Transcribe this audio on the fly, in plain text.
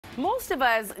Most of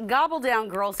us gobble down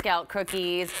Girl Scout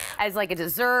cookies as like a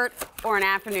dessert or an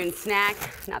afternoon snack.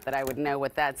 Not that I would know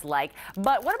what that's like,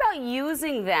 but what about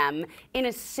using them in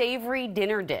a savory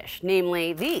dinner dish,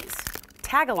 namely these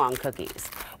Tagalong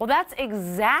cookies? Well, that's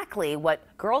exactly what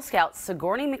Girl Scout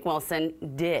Sigourney Wilson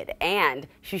did, and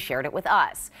she shared it with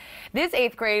us. This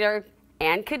 8th grader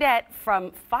and cadet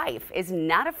from Fife is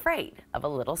not afraid of a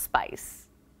little spice.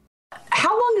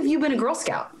 How long have you been a Girl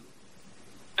Scout?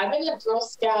 I've been a Girl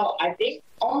Scout, I think,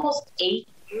 almost 8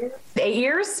 years. 8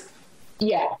 years?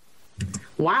 Yeah.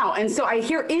 Wow. And so I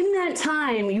hear in that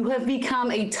time you have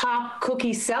become a top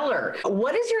cookie seller.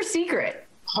 What is your secret?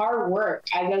 Hard work.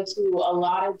 I go to a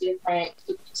lot of different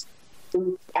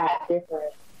foods at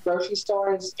different grocery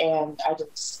stores, and I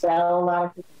just sell a lot of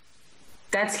cookies.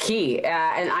 That's key.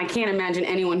 And I can't imagine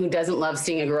anyone who doesn't love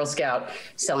seeing a Girl Scout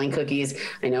selling cookies.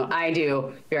 I know I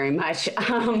do very much.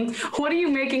 What are you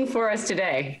making for us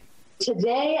today?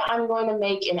 Today, I'm going to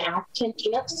make an African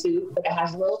peanut soup, but it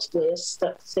has a little twist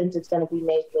since it's going to be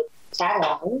made with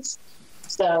Tagalongs.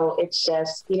 So it's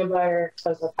just peanut butter,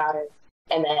 cocoa powder,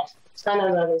 and then a ton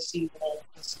of other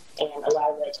seasonings and a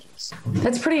lot of veggies.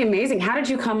 That's pretty amazing. How did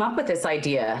you come up with this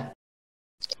idea?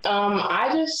 I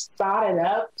just thought it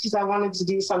up because I wanted to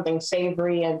do something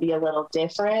savory and be a little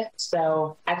different.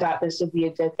 So I thought this would be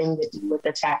a good thing to do with the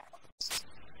tacos.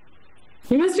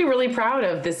 You must be really proud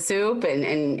of the soup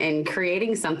and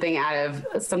creating something out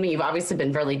of something you've obviously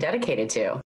been really dedicated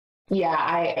to. Yeah,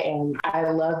 I am. I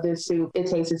love this soup. It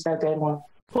tastes so good. Well,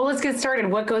 let's get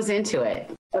started. What goes into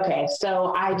it? Okay,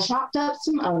 so I chopped up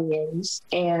some onions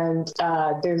and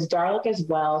there's garlic as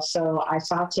well. So I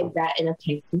sauteed that in a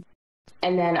pan.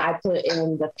 And then I put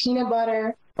in the peanut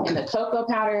butter and the cocoa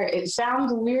powder. It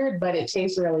sounds weird, but it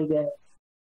tastes really good.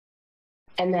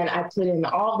 And then I put in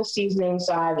all the seasonings.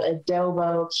 So I have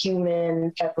adobo,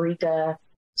 cumin, paprika,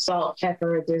 salt,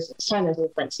 pepper. There's a ton of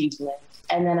different seasonings.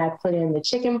 And then I put in the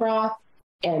chicken broth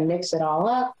and mix it all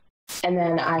up. And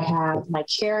then I have my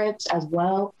carrots as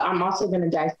well. I'm also going to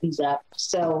dice these up.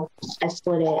 So I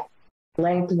split it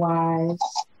lengthwise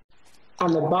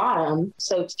on the bottom,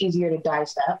 so it's easier to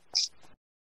dice up.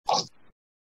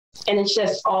 And it's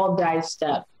just all diced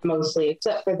up mostly,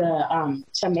 except for the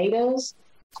tomatoes,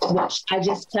 which I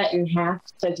just cut in half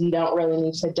because you don't really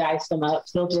need to dice them up.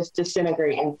 They'll just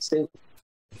disintegrate in the soup.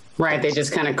 Right, they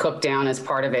just kind of cook down as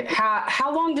part of it.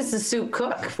 How long does the soup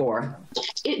cook for?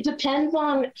 It depends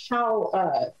on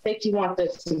how thick you want the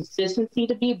consistency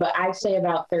to be, but I'd say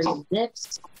about 30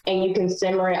 minutes, and you can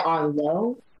simmer it on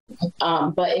low.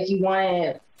 But if you want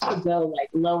it to go like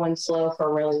low and slow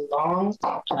for really long,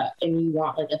 and you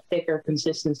want like a thicker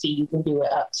consistency, you can do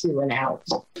it up to an hour.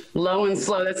 Low and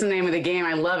slow, that's the name of the game.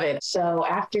 I love it. So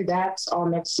after that's all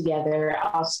mixed together,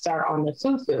 I'll start on the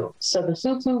fufu. So the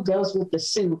fufu goes with the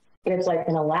soup, and it's like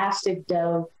an elastic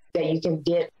dough that you can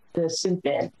dip the soup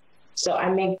in. So I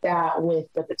make that with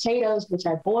the potatoes, which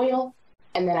I boil,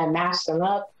 and then I mash them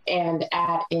up and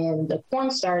add in the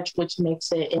cornstarch, which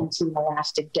makes it into an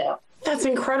elastic dough. That's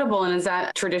incredible. And is that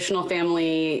a traditional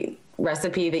family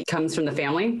recipe that comes from the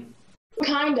family?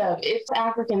 Kind of. It's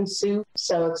African soup,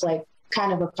 so it's like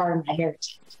kind of a part of my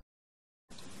heritage.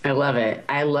 I love it.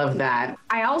 I love that.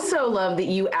 I also love that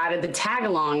you added the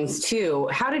Tagalongs too.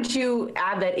 How did you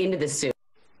add that into the soup?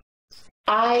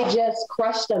 I just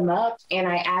crushed them up and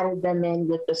I added them in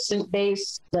with the soup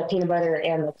base, the peanut butter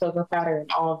and the cocoa powder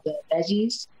and all of the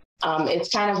veggies. It's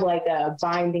kind of like a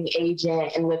binding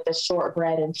agent, and with the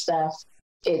shortbread and stuff,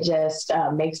 it just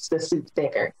makes the soup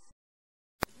thicker.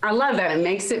 I love that. It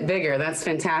makes it bigger. That's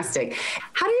fantastic.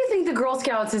 How do you think the Girl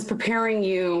Scouts is preparing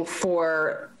you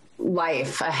for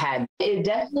life ahead? It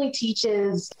definitely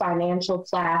teaches financial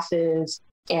classes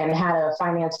and how to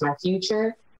finance my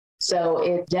future. So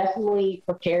it definitely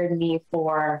prepared me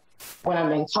for when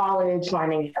I'm in college,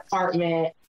 finding an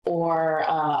apartment, or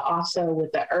also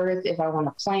with the earth, if I want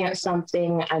to plant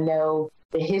something, I know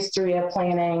the history of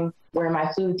planting, where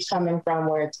my food's coming from,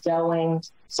 where it's going.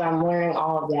 So I'm learning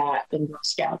all of that in Girl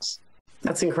Scouts.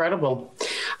 That's incredible.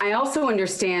 I also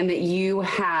understand that you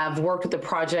have worked with a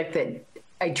project that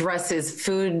addresses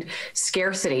food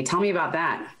scarcity. Tell me about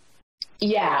that.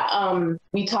 Yeah,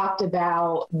 we talked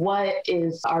about what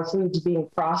is our foods being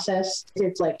processed.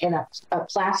 It's like in a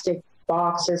plastic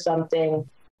box or something.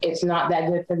 It's not that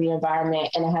good for the environment,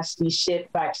 and it has to be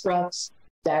shipped by trucks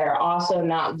that are also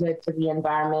not good for the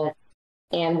environment.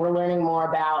 And we're learning more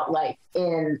about, like,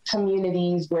 in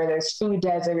communities where there's food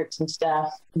deserts and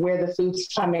stuff, where the food's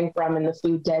coming from in the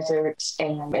food deserts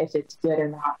and if it's good or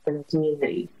not for the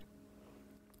community.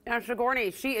 Now,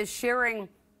 Sigourney, she is sharing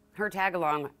her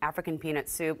Tagalong African peanut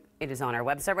soup. It is on our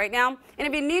website right now. And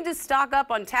if you need to stock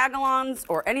up on Tagalongs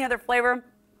or any other flavor,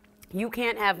 you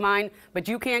can't have mine, but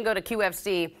you can go to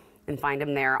QFC and find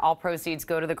them there. All proceeds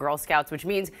go to the Girl Scouts, which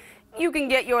means you can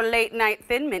get your late night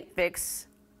Thin Mint fix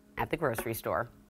at the grocery store.